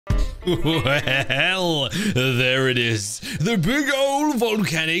Well, there it is. The big old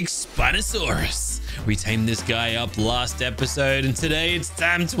volcanic Spinosaurus. We tamed this guy up last episode, and today it's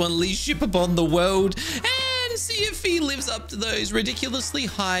time to unleash him upon the world and see if he lives up to those ridiculously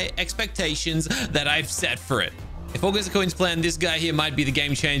high expectations that I've set for it. If all goes according to plan, this guy here might be the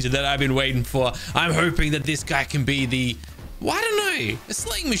game changer that I've been waiting for. I'm hoping that this guy can be the... well, I don't know, a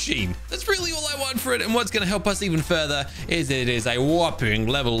slaying machine. That's really all I want for it. And what's going to help us even further is it is a whopping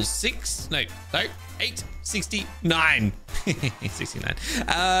level 869. 69.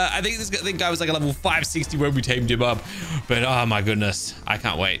 I think this guy was like a level 560 when we tamed him up. But oh my goodness, I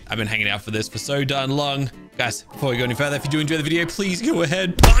can't wait. I've been hanging out for this for so darn long. Guys, before we go any further, if you do enjoy the video, please go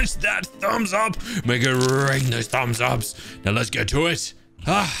ahead, punch that thumbs up. Make it rain those thumbs ups. Now let's get to it.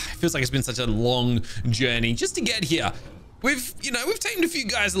 It feels like it's been such a long journey just to get here. We've tamed a few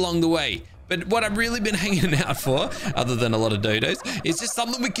guys along the way, but what I've really been hanging out for, other than a lot of dodos, is just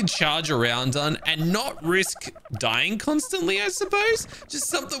something we can charge around on and not risk dying constantly, I suppose. Just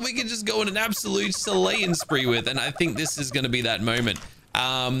something we can just go on an absolute slaying spree with, and I think this is going to be that moment.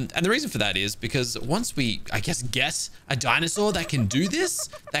 And the reason for that is because once we, I guess, get a dinosaur that can do this,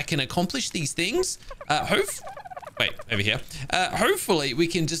 that can accomplish these things, wait, over here. Hopefully we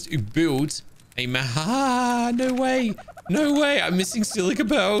can just build a no way. No way, I'm missing silica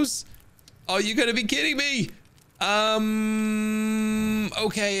pearls. Oh, you're gonna be kidding me.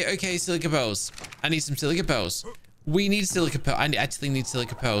 Okay, silica pearls. I need some silica pearls. We need silica pearls. I actually need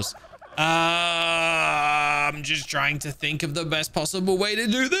silica pearls. I'm just trying to think of the best possible way to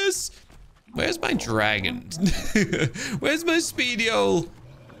do this. Where's my dragon? Where's my Speediole?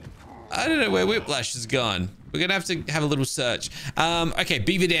 I don't know where Whiplash is gone. We're gonna have to have a little search. Okay,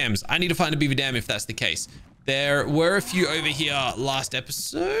 beaver dams. I need to find a beaver dam if that's the case. There were a few over here last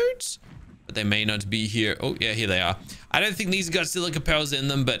episode, but they may not be here. Oh, yeah, here they are. I don't think these got silica pearls in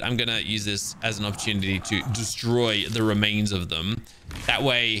them, but I'm going to use this as an opportunity to destroy the remains of them. That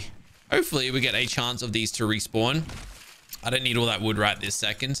way, hopefully, we get a chance of these to respawn. I don't need all that wood right this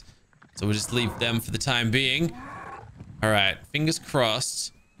second, so we'll just leave them for the time being. All right, fingers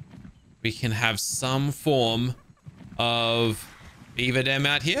crossed. We can have some form of beaver dam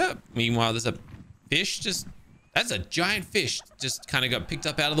out here. Meanwhile, there's a fish that's a giant fish just kind of got picked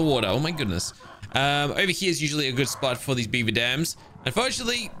up out of the water. Oh my goodness. Over here is usually a good spot for these beaver dams.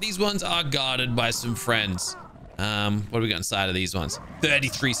 Unfortunately, these ones are guarded by some friends. What do we got inside of these ones?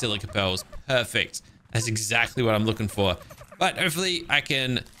 33 silica pearls. Perfect. That's exactly what I'm looking for. But hopefully I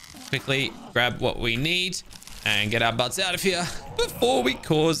can quickly grab what we need and get our butts out of here before we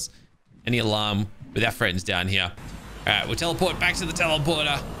cause any alarm with our friends down here. All right, we'll teleport back to the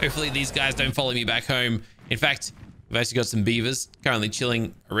teleporter. Hopefully these guys don't follow me back home. In fact, we've actually got some beavers currently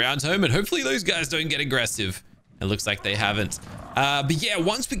chilling around home, and hopefully those guys don't get aggressive. It looks like they haven't. But yeah,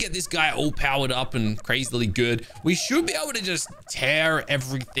 once we get this guy all powered up and crazily good, we should be able to just tear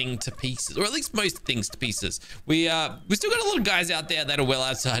everything to pieces, or at least most things to pieces. We still got a lot of guys out there that are well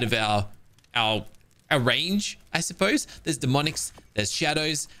outside of our range, I suppose. There's demonics, there's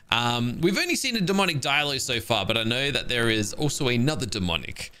shadows. We've only seen a demonic Dilo so far, but I know that there is also another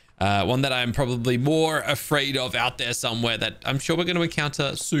demonic, one that I'm probably more afraid of out there somewhere that I'm sure we're going to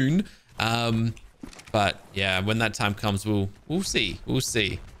encounter soon. But yeah, when that time comes, we'll see.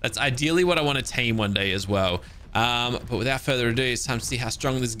 That's ideally what I want to tame one day as well. But without further ado, it's time to see how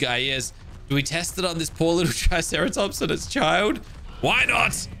strong this guy is. Do we test it on this poor little Triceratops and its child? Why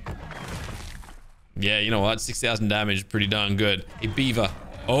not? Yeah, you know what? 6,000 damage, pretty darn good. A beaver.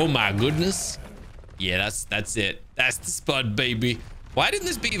 Oh my goodness. Yeah, that's it. That's the spot, baby. Why didn't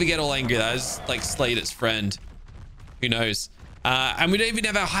this beaver get all angry? That was like slayed its friend. Who knows? And we don't even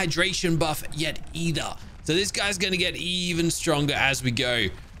have our hydration buff yet either. So this guy's going to get even stronger as we go.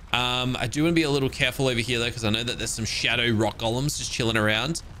 I do want to be a little careful over here though, because I know that there's some shadow rock golems just chilling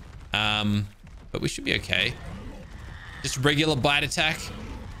around. But we should be okay. Just regular bite attack.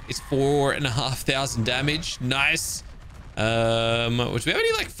 It's 4,500 damage. Nice. Do we have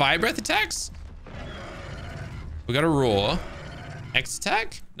any like fire breath attacks? We got a roar. X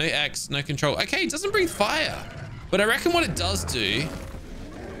attack? No X, no control. Okay, it doesn't breathe fire. But I reckon what it does do...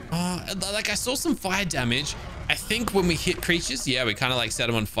 like I saw some fire damage. I think when we hit creatures, yeah, we kind of like set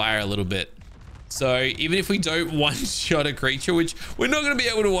them on fire a little bit. So even if we don't one-shot a creature, which we're not going to be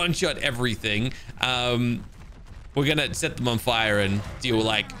able to one-shot everything, we're going to set them on fire and deal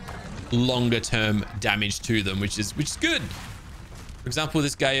like longer term damage to them, which is good. For example,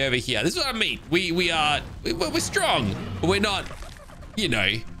 this guy over here, this is what I mean. We're strong, but we're not, you know,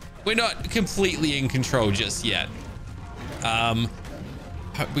 we're not completely in control just yet.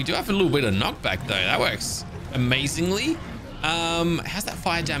 We do have a little bit of knockback though. That works amazingly. How's that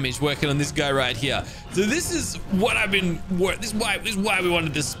fire damage working on this guy right here? So this is what I've been this is why we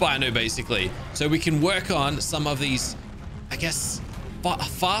wanted this Spino, basically, so we can work on some of these, I guess,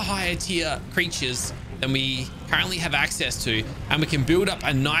 far higher tier creatures than we currently have access to, and we can build up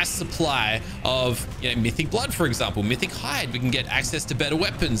a nice supply of, you know, mythic blood, for example, mythic hide. We can get access to better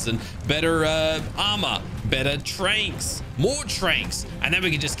weapons and better armor, better tranks, more tranks, and then we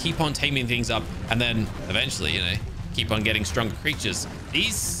can just keep on taming things up, and then eventually, you know, keep on getting stronger creatures.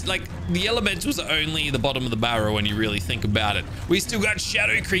 These, like, the elementals are only the bottom of the barrel when you really think about it. We still got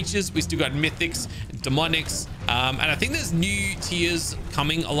shadow creatures, we still got mythics, demonics, and I think there's new tiers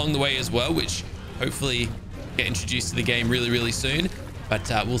coming along the way as well, which hopefully get introduced to the game really soon. But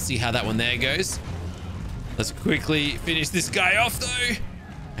we'll see how that one there goes. Let's quickly finish this guy off though,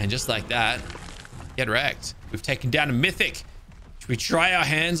 and just like that, get wrecked. We've taken down a mythic. Should we try our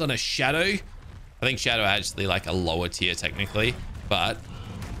hands on a shadow? I think shadow actually like a lower tier technically, but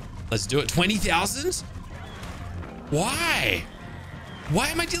let's do it. 20,000? Why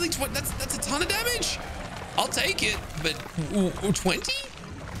am I dealing 20? That's a ton of damage. I'll take it, but 20?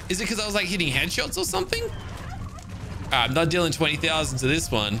 Is it because I was like hitting headshots or something? I'm not dealing 20,000 to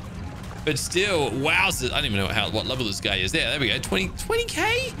this one, but still, wowzers. I don't even know what level this guy is. There we go.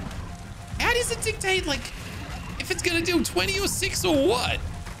 20k? How does it dictate like if it's gonna do 20 or 6 or what?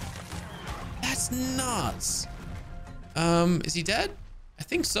 That's nuts. Is he dead? I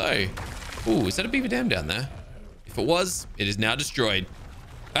think so. Ooh, is that a beaver dam down there? If it was, it is now destroyed.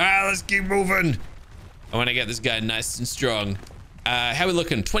 Let's keep moving. I want to get this guy nice and strong. How are we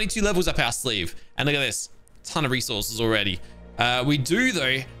looking? 22 levels up our sleeve. And look at this. Ton of resources already. We do,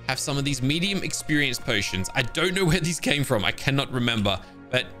 though, have some of these medium experience potions. I don't know where these came from. I cannot remember.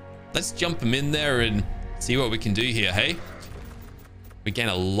 But let's jump them in there and see what we can do here, hey? We gain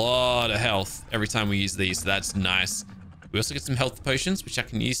a lot of health every time we use these, so that's nice. We also get some health potions, which I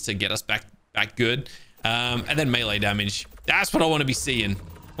can use to get us back good. And then melee damage. That's what I want to be seeing.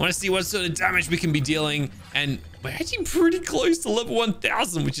 I want to see what sort of damage we can be dealing. And we're actually pretty close to level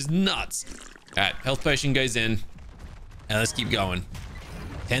 1000, which is nuts. All right, health potion goes in. And let's keep going.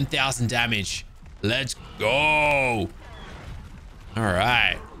 10,000 damage. Let's go. All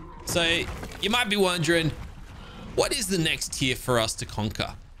right. So you might be wondering, what is the next tier for us to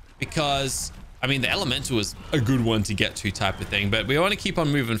conquer? Because, I mean, the elemental is a good one to get to type of thing, but we want to keep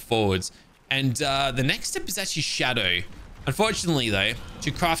on moving forwards. And the next step is actually shadow. Unfortunately, though,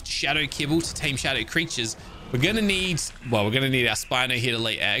 to craft shadow kibble to tame shadow creatures, we're going to need, well, we're going to need our Spino here to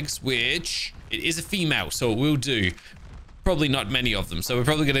lay eggs, which it is a female, so it will do. Probably not many of them, so we're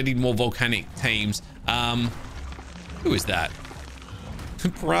probably going to need more volcanic tames. Who is that?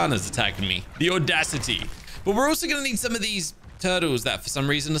 Piranha's attacking me. The audacity. But we're also going to need some of these turtles that for some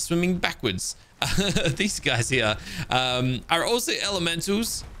reason are swimming backwards. These guys here are also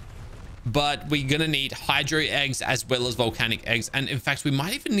elementals, but we're going to need hydro eggs as well as volcanic eggs. And in fact, we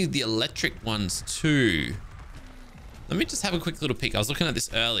might even need the electric ones too. Let me just have a quick little peek. I was looking at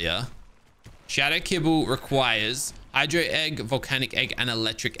this earlier. Shadow kibble requires hydro egg, volcanic egg, and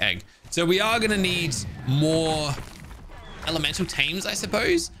electric egg. So we are going to need more elemental tames, I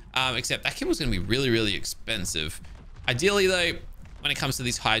suppose. Except that kibble's going to be really expensive. Ideally, though, when it comes to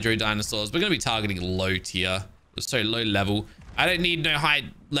these hydro dinosaurs, we're going to be targeting low tier. So low level. I don't need no high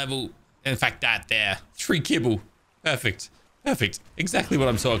level. In fact, that there. 3 kibble. Perfect. Exactly what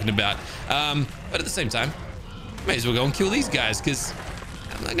I'm talking about. But at the same time, may as well go and kill these guys because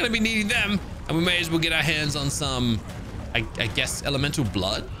I'm not going to be needing them. And we may as well get our hands on some, I guess, elemental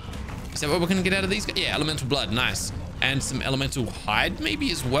blood. Is that what we're going to get out of these guys? Yeah, elemental blood. Nice. And some elemental hide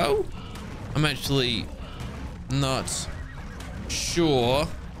maybe as well. I'm actually not sure.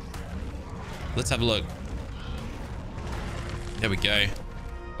 Let's have a look. There we go.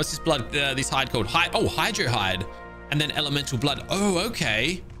 What's this blood, this hide called? Hydro hide. And then elemental blood. Oh,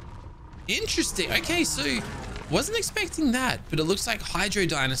 okay. Interesting. Okay, so wasn't expecting that, but it looks like hydro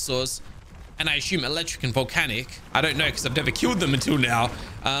dinosaurs, and I assume electric and volcanic. I don't know because I've never killed them until now.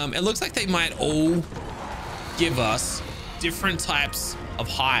 It looks like they might all give us different types of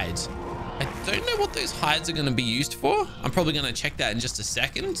hides. I don't know what those hides are going to be used for. I'm probably going to check that in just a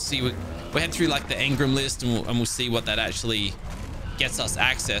second. See, we'll head through like the engram list and we'll see what that actually gets us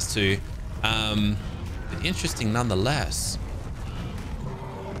access to. But interesting nonetheless.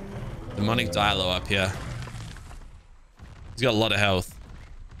 Demonic Dilo up here. He's got a lot of health.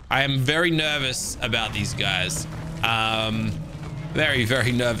 I am very nervous about these guys.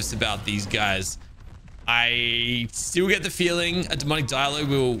 Very nervous about these guys. I still get the feeling a demonic Dilo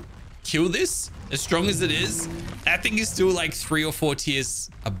will kill this, as strong as it is. That thing is still like 3 or 4 tiers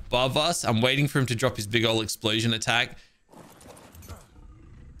above us. I'm waiting for him to drop his big old explosion attack.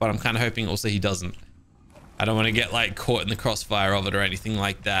 but I'm kind of hoping also he doesn't. I don't want to get like caught in the crossfire of it or anything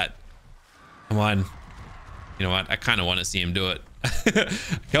like that. Come on. You know what? I kind of want to see him do it.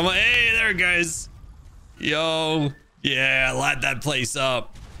 Come on. Hey, there it goes. Yo. Yeah, light that place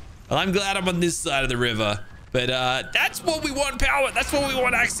up. Well, I'm glad I'm on this side of the river. But that's what we want power. That's what we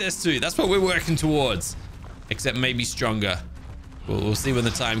want access to. That's what we're working towards. Except maybe stronger. We'll see when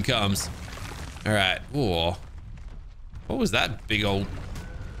the time comes. All right. Whoa. What was that big old...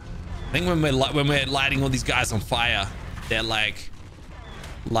 I think when we're lighting all these guys on fire, they're like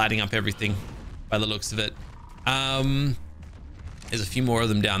lighting up everything by the looks of it. There's a few more of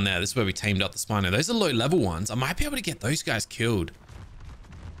them down there. This is where we tamed up the Spino. Those are low level ones. I might be able to get those guys killed.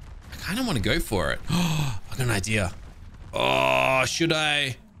 I kind of want to go for it. Oh, I got an idea. Oh, should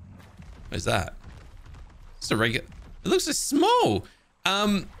I? What is that? It's a regular. It looks so small.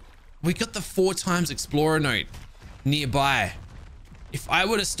 We got the 4 times Explorer note nearby. If I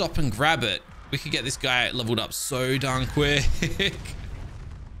were to stop and grab it, we could get this guy leveled up so darn quick.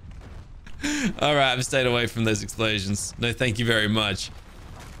 All right, I've stayed away from those explosions. No, thank you very much.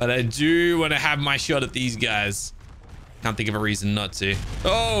 But I do want to have my shot at these guys. Can't think of a reason not to.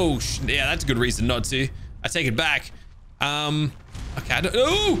 Oh, yeah, that's a good reason not to. I take it back. Okay, I don't...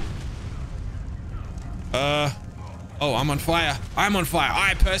 Oh! Oh, I'm on fire. I'm on fire.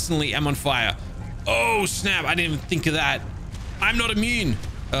 I personally am on fire. Oh, snap. I didn't even think of that. I'm not immune.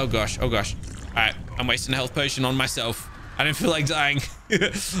 Oh, gosh. Oh, gosh. All right. I'm wasting a health potion on myself. I don't feel like dying.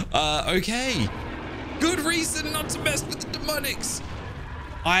 Okay. Good reason not to mess with the demonics.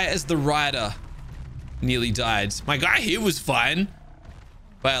 I, as the rider, nearly died. My guy here was fine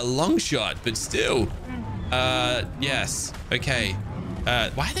by a long shot, but still. Yes. Okay.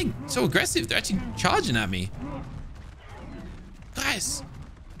 Why are they so aggressive? They're actually charging at me. Guys,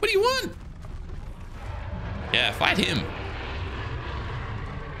 what do you want? Yeah, fight him.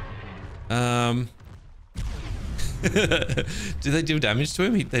 Do they do damage to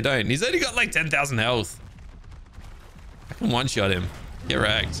him? They don't. He's only got like 10,000 health. I can one-shot him. Get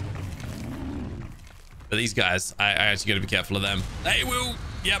wrecked. But these guys, I actually got to be careful of them. They will.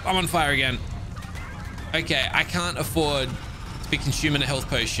 Yep, I'm on fire again. Okay, I can't afford to be consuming a health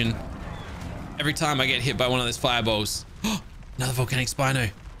potion every time I get hit by one of those fireballs. Another volcanic Spino.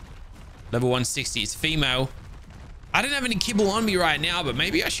 Level 160. It's female. I don't have any kibble on me right now, but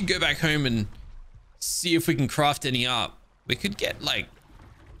maybe I should go back home and see if we can craft any up. We could get like,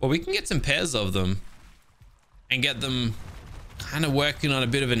 well, we can get some pairs of them and get them kind of working on a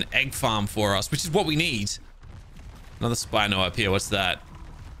bit of an egg farm for us, which is what we need. Another Spino up here. What's that?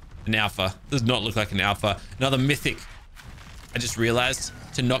 An alpha. Does not look like an alpha. Another mythic. I just realized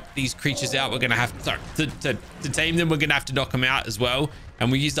to knock these creatures out, we're gonna have to tame them. We're gonna have to knock them out as well. And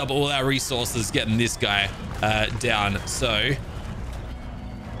we used up all our resources getting this guy down. So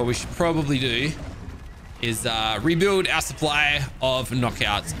what we should probably do is rebuild our supply of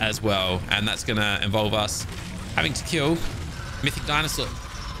knockouts as well. And that's gonna involve us having to kill mythic dinosaur.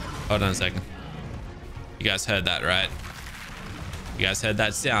 Hold on a second. You guys heard that, right? You guys heard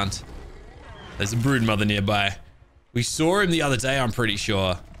that sound? There's a brood mother nearby. We saw him the other day, I'm pretty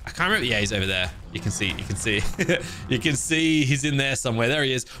sure. I can't remember. Yeah, he's over there. You can see. You can see. You can see he's in there somewhere. There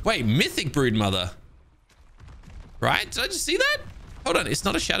he is. Wait, mythic brood mother. Right? Did I just see that? Hold on. It's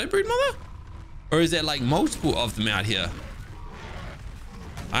not a shadow brood mother? Or is there like multiple of them out here?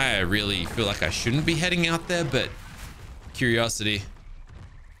 I really feel like I shouldn't be heading out there, but curiosity.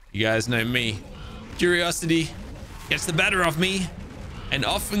 You guys know me. Curiosity gets the better of me and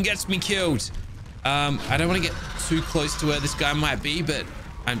often gets me killed. I don't want to get too close to where this guy might be, but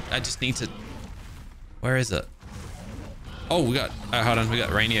I just need to... Where is it? Oh, we got... Oh, hold on. We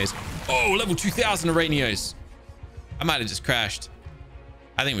got Ranios. Oh, level 2000 Ranios. I might have just crashed.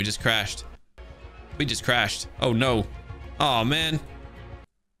 I think we just crashed. We just crashed. Oh, no. Oh, man.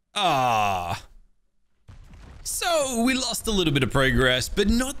 Ah. So we lost a little bit of progress, but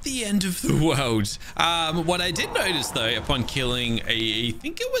not the end of the world. What I did notice though, upon killing I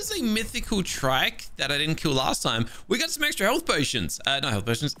think it was a mythical trike that I didn't kill last time, we got some extra health potions. Not health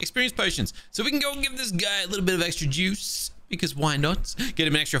potions, experience potions. So we can go and give this guy a little bit of extra juice, because why not? Get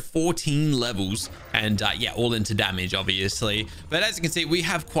him an extra 14 levels and yeah, all into damage, obviously. But as you can see, we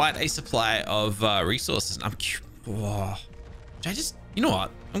have quite a supply of resources. I'm should I just... You know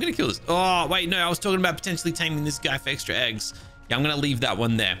what? I'm going to kill this. Oh, wait, no, I was talking about potentially taming this guy for extra eggs. Yeah, I'm going to leave that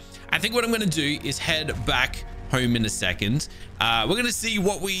one there. I think what I'm going to do is head back home in a second. We're going to see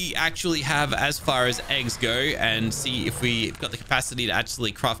what we actually have as far as eggs go and see if we've got the capacity to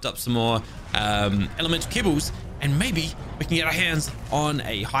actually craft up some more elemental kibbles. And maybe we can get our hands on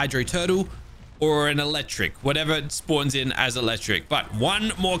a hydro turtle or an electric, whatever it spawns in as electric. But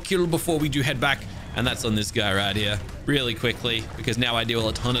one more kill before we do head back, and that's on this guy right here really quickly, because now I deal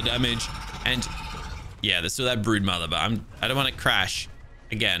a ton of damage. And yeah, there's still that brood mother, but I don't want to crash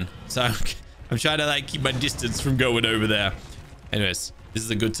again, so I'm trying to like keep my distance from going over there. Anyways, this is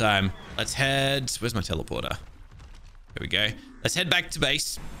a good time. Let's head, where's my teleporter? There we go. Let's head back to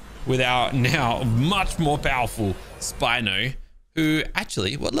base with our now much more powerful Spino, who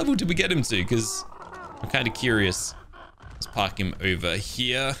actually, what level did we get him to? Because I'm kind of curious. Let's park him over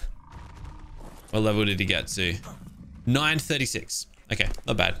here. What level did he get to? 936. Okay,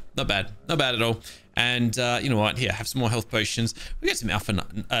 not bad, not bad, not bad at all. And you know what? Here, have some more health potions. We get some alpha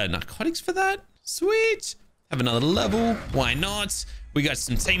narcotics for that. Sweet. Have another level. Why not? We got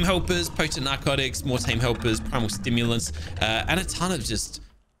some tame helpers, potent narcotics, more tame helpers, primal stimulants, and a ton of just,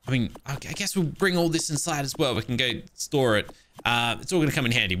 I mean, I guess we'll bring all this inside as well. We can go store it. It's all going to come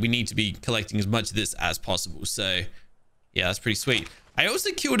in handy. We need to be collecting as much of this as possible. So yeah, that's pretty sweet. I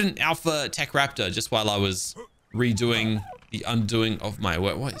also killed an alpha tech raptor just while I was redoing the undoing of my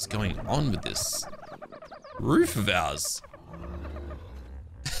work. What is going on with this roof of ours?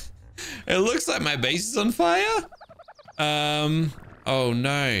 It looks like my base is on fire. Oh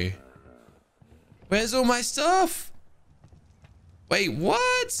no. Where's all my stuff? Wait,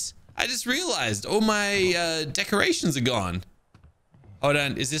 what? I just realized all my decorations are gone. Hold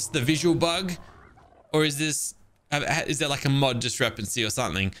on, is this the visual bug? Or is this, is there like a mod discrepancy or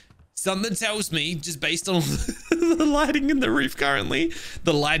something? Something tells me, just based on the lighting in the roof currently,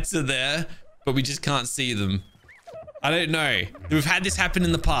 the lights are there, but we just can't see them. I don't know. We've had this happen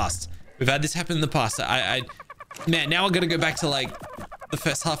in the past. We've had this happen in the past. Man, now I'm gonna go back to like the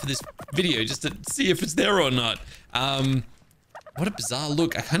first half of this video just to see if it's there or not. What a bizarre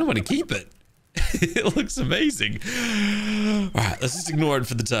look. I kind of want to keep it. It looks amazing. All right, let's just ignore it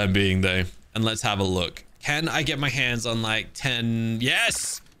for the time being though, and let's have a look. Can I get my hands on like 10?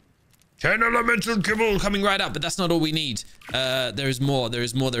 Yes. 10 elemental kibble coming right up, but that's not all we need. There is more, there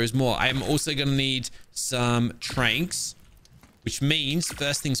is more, there is more. I am also gonna need some tranks, which means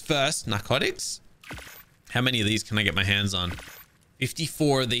first things first, narcotics. How many of these can I get my hands on?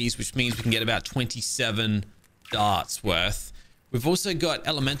 54 of these, which means we can get about 27 darts worth. We've also got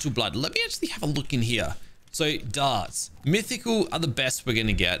elemental blood. Let me actually have a look in here. So darts, mythical are the best we're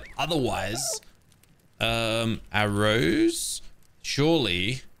gonna get. Otherwise, arrows,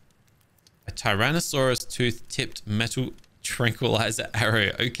 surely. A Tyrannosaurus tooth tipped metal tranquilizer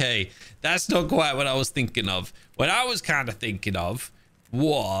arrow. Okay, that's not quite what I was thinking of. What I was kind of thinking of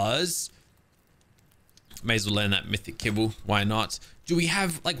was, may as well learn that mythic kibble. Why not? Do we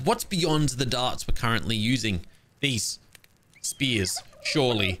have like, what's beyond the darts we're currently using? These spears,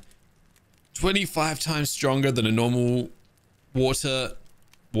 surely 25 times stronger than a normal water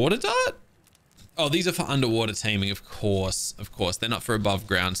dart. Oh, these are for underwater taming, of course. They're not for above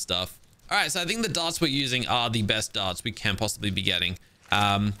ground stuff. All right, so I think the darts we're using are the best darts we can possibly be getting.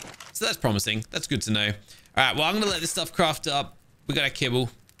 So that's promising. That's good to know. All right, well, I'm gonna let this stuff craft up. We got a kibble.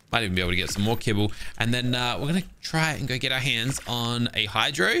 Might even be able to get some more kibble. And then we're gonna try and go get our hands on a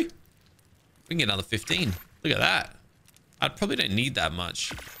hydro. We can get another 15. Look at that. I probably don't need that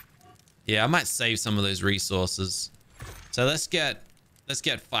much. Yeah, I might save some of those resources. So let's get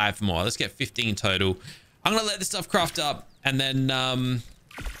 5 more. Let's get 15 total. I'm gonna let this stuff craft up, and then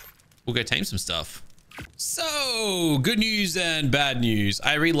we'll go tame some stuff. So good news and bad news.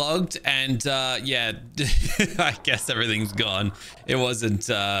 I relogged, and yeah, I guess everything's gone. It wasn't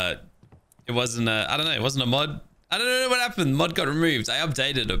I don't know, it wasn't a mod. I don't know what happened. Mod got removed. I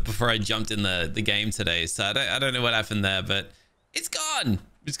updated it before I jumped in the game today, so I don't know what happened there, but it's gone.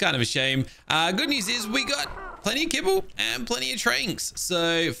 It's kind of a shame. Good news is we got plenty of kibble and plenty of tranks,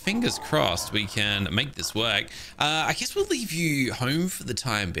 so fingers crossed we can make this work. I guess we'll leave you home for the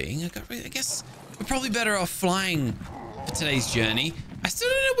time being. I guess we're probably better off flying for today's journey. I still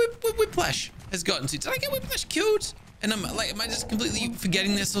don't know where Whiplash has gotten to. Did I get Whiplash killed? And am I just completely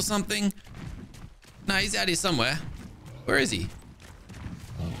forgetting this or something? No, he's out here somewhere. Where is he?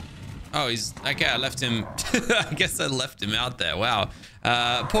 Oh, he's okay. I left him. I guess I left him out there. Wow.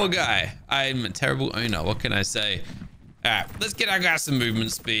 Poor guy. I'm a terrible owner. What can I say? All right, let's get our guy some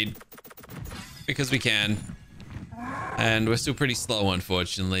movement speed because we can. And we're still pretty slow,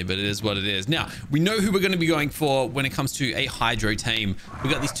 unfortunately, but it is what it is. Now, we know who we're going to be going for when it comes to a hydro tame.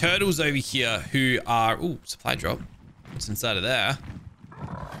 We've got these turtles over here who are... Ooh, supply drop. What's inside of there?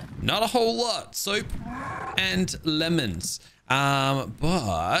 Not a whole lot. Soap and lemons.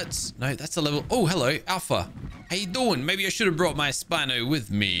 But... No, that's a level... Oh, hello, Alpha. How you doing? Maybe I should have brought my Spino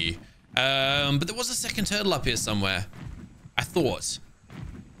with me. But there was a second turtle up here somewhere. I thought.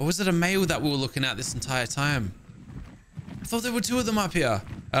 Or was it a male that we were looking at this entire time? I thought there were two of them up here.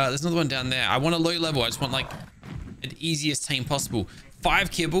 There's another one down there. I want a low level. I just want like an easiest tame possible. 5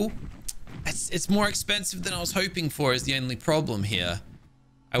 kibble. It's more expensive than I was hoping for is the only problem here.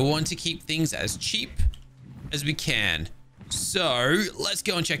 I want to keep things as cheap as we can. So let's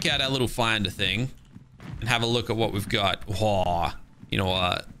go and check out our little finder thing and have a look at what we've got. Oh, you know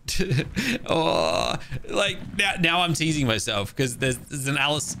what? Oh, like now I'm teasing myself because there's an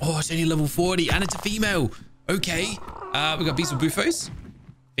Alice. Oh, it's only level 40 and it's a female. Okay. We got Beast with Bufos,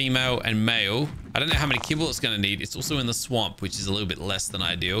 female and male. I don't know how many kibble it's going to need. It's also in the swamp, which is a little bit less than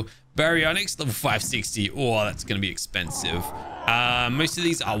ideal. Baryonyx, level 560. Oh, that's going to be expensive. Most of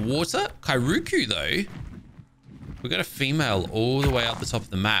these are water. Kairuku, though. We got a female all the way up the top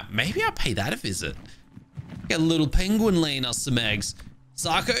of the map. Maybe I'll pay that a visit. Get a little penguin laying us some eggs.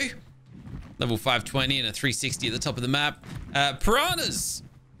 Sarko, level 520 and a 360 at the top of the map. Piranhas.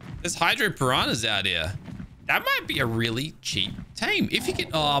 There's hydro piranhas out here. That might be a really cheap tame. If you can...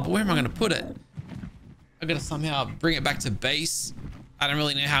 Oh, but where am I going to put it? I've got to somehow bring it back to base. I don't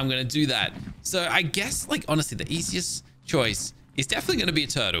really know how I'm going to do that. So I guess, like, honestly, the easiest choice is definitely going to be a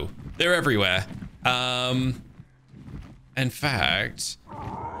turtle. They're everywhere. In fact,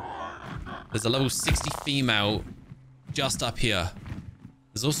 there's a level 60 female just up here.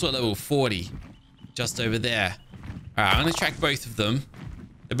 There's also a level 40 just over there. All right, I'm going to track both of them.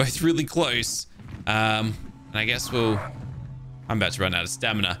 They're both really close. And I guess I'm about to run out of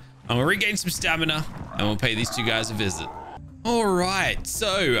stamina. I'm going to regain some stamina and we'll pay these two guys a visit. All right,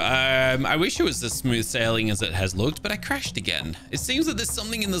 so I wish it was as smooth sailing as it has looked, but I crashed again. It seems that there's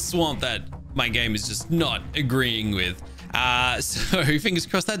something in the swamp that my game is just not agreeing with. So fingers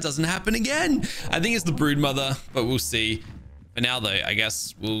crossed that doesn't happen again. I think it's the broodmother, but we'll see. For now, though, I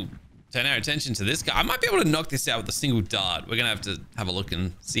guess we'll turn our attention to this guy. I might be able to knock this out with a single dart. We're going to have a look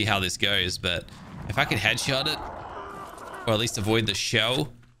and see how this goes. But if I could headshot it, or at least avoid the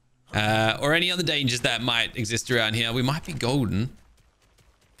shell, or any other dangers that might exist around here, we might be golden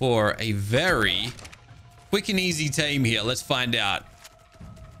for a very quick and easy tame here. Let's find out.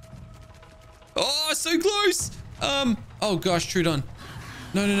 Oh, so close. Oh gosh, Trudon.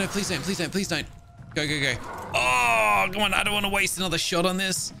 No, please don't. Go. Oh, come on. I don't want to waste another shot on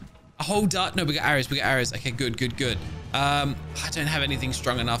this. A whole dart. No, we got arrows. Okay, good. I don't have anything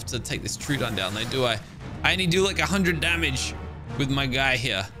strong enough to take this Trudon down though, do I? I only do like 100 damage with my guy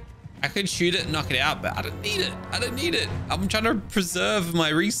here. I could shoot it and knock it out, but I don't need it. I'm trying to preserve my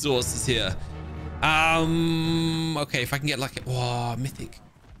resources here. Okay, if I can get like, oh, mythic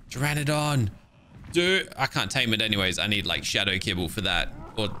Pteranodon. Dude, I can't tame it anyways. I need like shadow kibble for that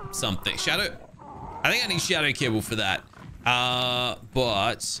or something. Shadow? I think I need shadow kibble for that.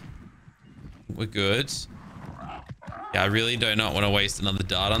 But we're good. Yeah, I really do not want to waste another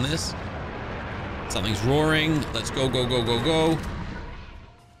dart on this. Something's roaring. Let's go.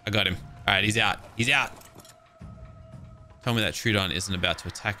 I got him. All right, he's out. Tell me that Trudon isn't about to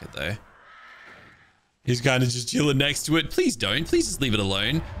attack it though. He's kind of just chilling next to it. Please don't. Please just leave it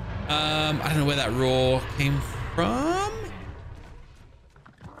alone. I don't know where that roar came from,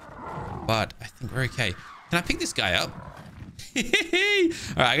 but I think we're okay. Can I pick this guy up? All right,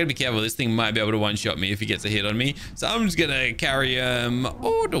 I gotta be careful. This thing might be able to one-shot me if he gets a hit on me. So I'm just gonna carry him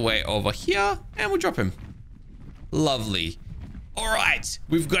all the way over here and we'll drop him. Lovely. All right,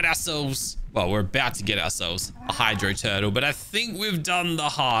 we've got ourselves, well, we're about to get ourselves a hydro turtle, but I think we've done the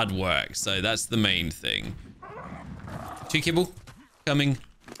hard work. So that's the main thing. 2 kibble coming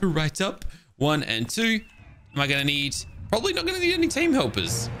right up. 1 and 2. Am I gonna need, probably not gonna need any team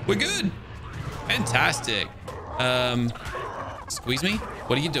helpers. We're good. Fantastic. Squeeze me.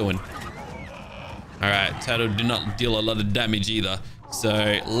 What are you doing? All right, turtle do not deal a lot of damage either,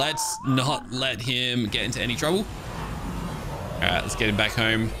 so let's not let him get into any trouble. All right, let's get him back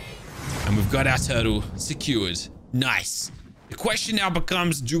home, and we've got our turtle secured. Nice. The question now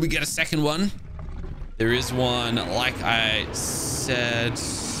becomes, do we get a second one? There is one, like I said.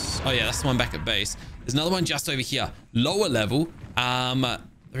 Oh yeah, that's the one back at base. There's another one just over here, lower level. The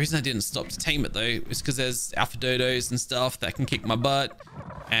reason I didn't stop to tame it though is because there's alpha dodos and stuff that can kick my butt,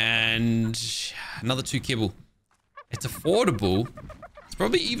 and another 2 kibble. It's affordable. It's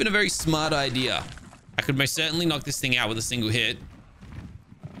probably even a very smart idea. I could most certainly knock this thing out with a single hit.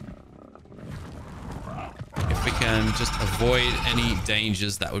 If we can just avoid any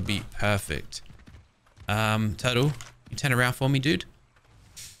dangers, that would be perfect. Turtle, you turn around for me, dude.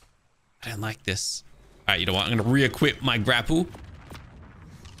 I don't like this. All right, you know what? I'm gonna re-equip my grapple.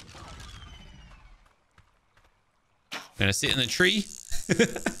 Gonna sit in the tree.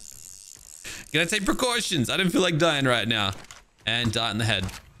 Gonna take precautions. I don't feel like dying right now. And dart in the head.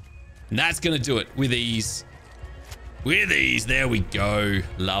 And that's going to do it with ease. With ease. There we go.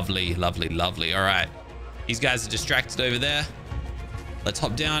 Lovely, lovely, lovely. All right. These guys are distracted over there. Let's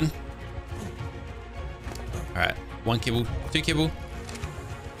hop down. All right. 1 kibble, 2 kibble.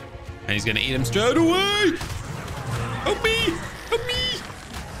 And he's going to eat him straight away. Help me. Help me.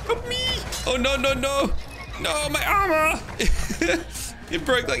 Help me. Oh, no, no, no. No, my armor. It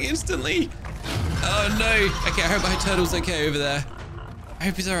broke like instantly. Oh, no. Okay, I hope my turtle's okay over there. I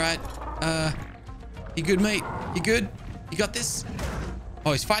hope he's all right. You good, mate? You good? You got this?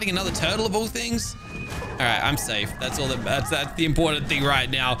 Oh, he's fighting another turtle of all things? All right, I'm safe. That's all that's the important thing right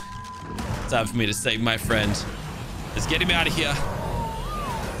now. It's time for me to save my friend. Let's get him out of here.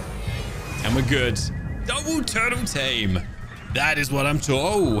 And we're good. Double turtle tame. That is what I'm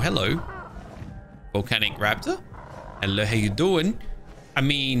talking. Oh, hello. Volcanic raptor. Hello, how you doing? I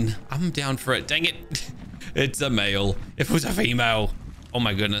mean, I'm down for it. Dang it. It's a male. If it was a female, oh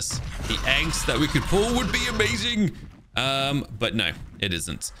my goodness. The eggs that we could pull would be amazing. But no, it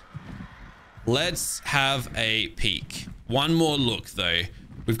isn't. Let's have a peek. One more look though.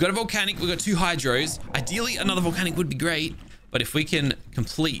 We've got a volcanic, we've got 2 hydros. Ideally, another volcanic would be great. But if we can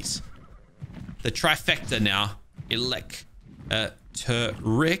complete the trifecta now, Electric.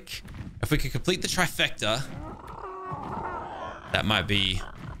 If we could complete the trifecta, that might be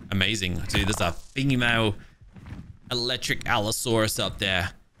amazing. Dude, there's a female electric Allosaurus up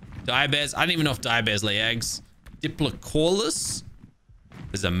there. Diabears. I don't even know if diabears lay eggs. Diplocaulus.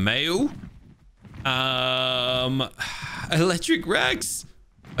 There's a male. Electric Rex.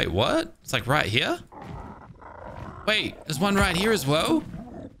 Wait, what? It's like right here? Wait, there's one right here as well?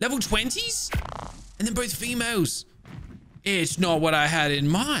 Level 20s? And then both females. It's not what I had in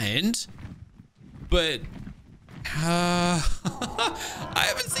mind. But... I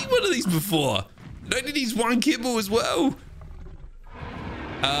haven't seen one of these before. Don't need these 1 kibble as well.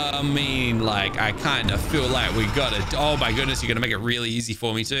 I mean, like, I kind of feel like we got it. Oh my goodness, you're going to make it really easy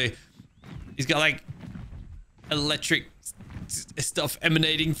for me too. He's got like electric stuff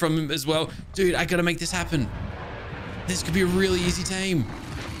emanating from him as well. Dude, I got to make this happen. This could be a really easy tame.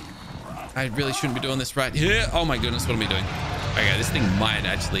 I really shouldn't be doing this right here. Oh my goodness, what am I doing? Okay, this thing might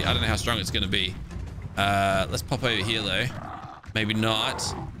actually, I don't know how strong it's going to be. Let's pop over here though. Maybe not.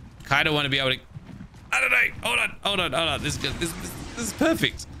 Kind of want to be able to, I don't know. Hold on. This is good. This is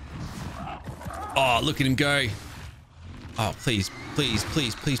perfect. Oh, look at him go. Oh, please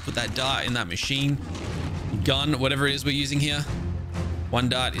put that dart in that machine. Gun, whatever it is we're using here. 1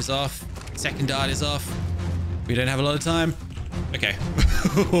 dart is off. 2nd dart is off. We don't have a lot of time. Okay.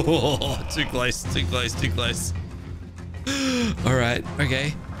 Too close. All right. Okay.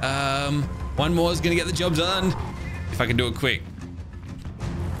 1 more is gonna get the job done. If I can do it quick.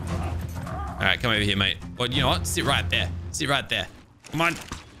 All right, come over here, mate. Or you know what? Sit right there. Come on.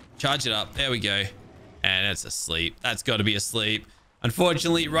 Charge it up. There we go. And it's asleep. That's got to be asleep.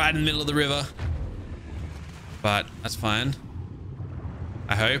 Unfortunately, right in the middle of the river. But that's fine.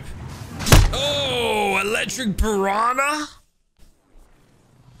 I hope. Oh, electric piranha.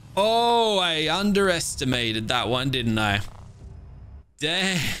 Oh, I underestimated that one, didn't I?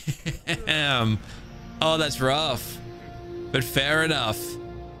 Damn. Oh, that's rough. But fair enough.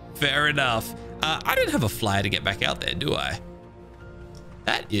 I don't have a flyer to get back out there, do I?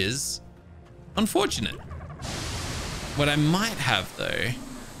 That is unfortunate. What I might have though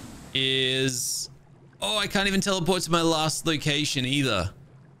is, oh, I can't even teleport to my last location either.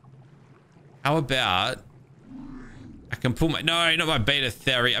 How about I can pull my, no, not my beta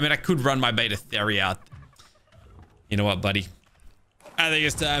theory. I mean, I could run my beta theory out. You know what, buddy? I think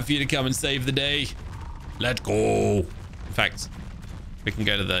it's time for you to come and save the day. Let's go. In fact, we can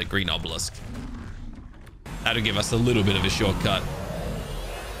go to the green obelisk. That'll give us a little bit of a shortcut.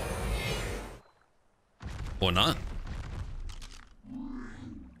 Or not.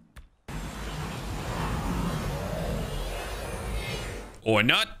 Or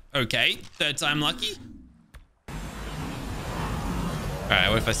not. Okay. 3rd time lucky. Alright,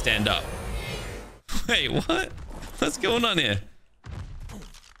 what if I stand up? Wait, what? What's going on here?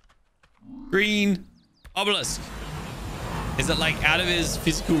 Green obelisk. Is it like out of his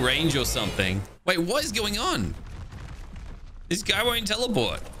physical range or something? Wait, what is going on? This guy won't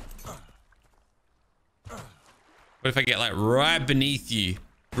teleport. What if I get like right beneath you?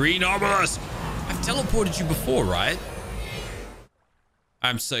 Green obelisk. I've teleported you before, right?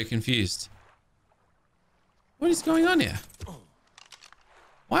 I'm so confused. What is going on here?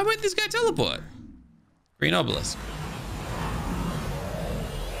 Why won't this guy teleport? Green obelisk.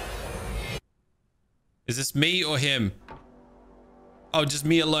 Is this me or him? Oh, just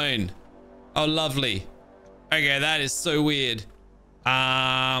me alone. Oh, lovely. Okay, that is so weird.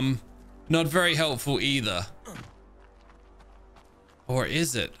 Not very helpful either. Or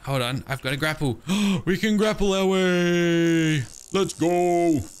is it? Hold on. I've got to grapple. We can grapple our way. Let's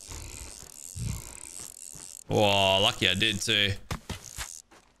go. Oh, lucky I did too.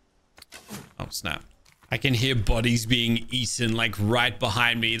 Oh, snap. I can hear bodies being eaten like right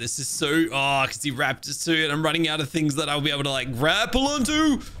behind me. This is so... Oh, because he wrapped us to it. I'm running out of things that I'll be able to like grapple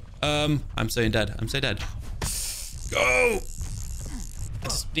onto. I'm so dead. I'm so dead. Go. I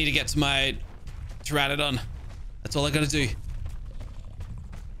just need to get to my Pteranodon. That's all I gotta do.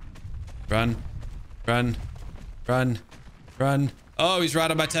 Run. Run. Run. Run. Oh, he's right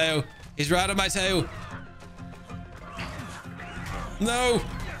on my tail. He's right on my tail. No.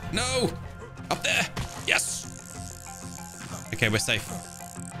 No. Up there. Yes. Okay, we're safe.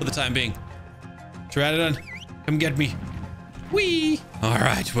 For the time being. Pteranodon, come get me. Whee. All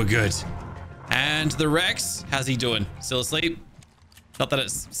right, we're good. And the Rex, how's he doing? Still asleep? Not that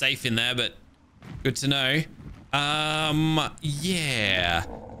it's safe in there, but good to know. Yeah.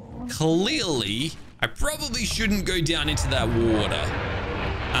 Clearly, I probably shouldn't go down into that water.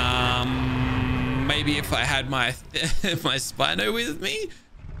 Maybe if I had my my Spino with me.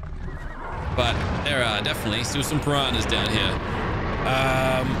 But there are definitely still some piranhas down here.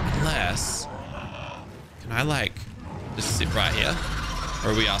 Unless... Can I, like, just sit right here?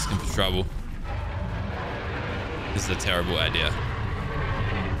 Or are we asking for trouble? This is a terrible idea.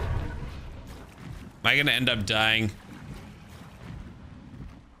 Am I gonna end up dying?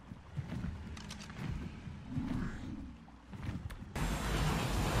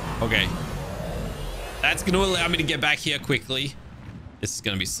 Okay. That's gonna allow me to get back here quickly. This is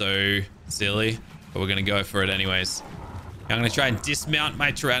gonna be so silly, but we're gonna go for it anyways. I'm gonna try and dismount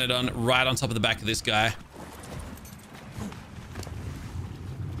my Pteranodon right on top of the back of this guy.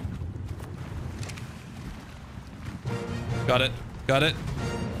 Got it. Got it.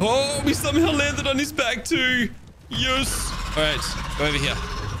 Oh, we somehow landed on his back too. Yes. All right, go over here.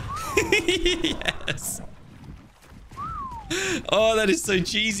 Yes. Oh, that is so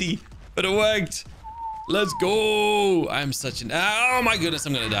cheesy, but it worked. Let's go. I'm such an... Oh my goodness,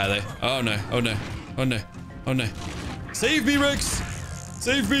 I'm gonna die though. Oh no, oh no, oh no, oh no. Save me, Rex.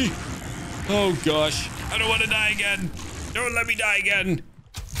 Save me. Oh gosh, I don't want to die again. Don't let me die again.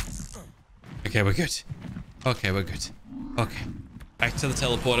 Okay, we're good. Okay, we're good. Okay, back to the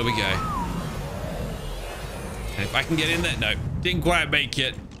teleporter we go. And if I can get in there... No, didn't quite make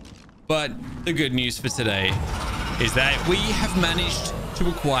it. But the good news for today is that we have managed to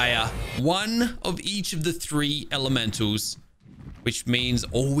acquire one of each of the 3 elementals, which means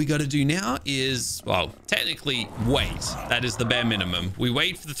all we got to do now is, well, technically wait. That is the bare minimum. We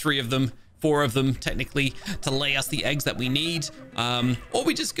wait for the 3 of them, 4 of them technically, to lay us the eggs that we need, or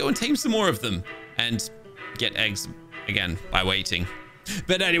we just go and tame some more of them and get eggs again by waiting.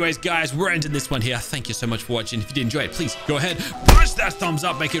 But anyways, guys, we're ending this one here. Thank you so much for watching. If you did enjoy it, please go ahead, push that thumbs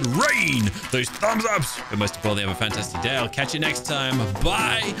up, make it rain those thumbs ups. But most importantly, have a fantastic day. I'll catch you next time.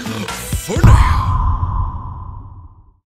 Bye for now.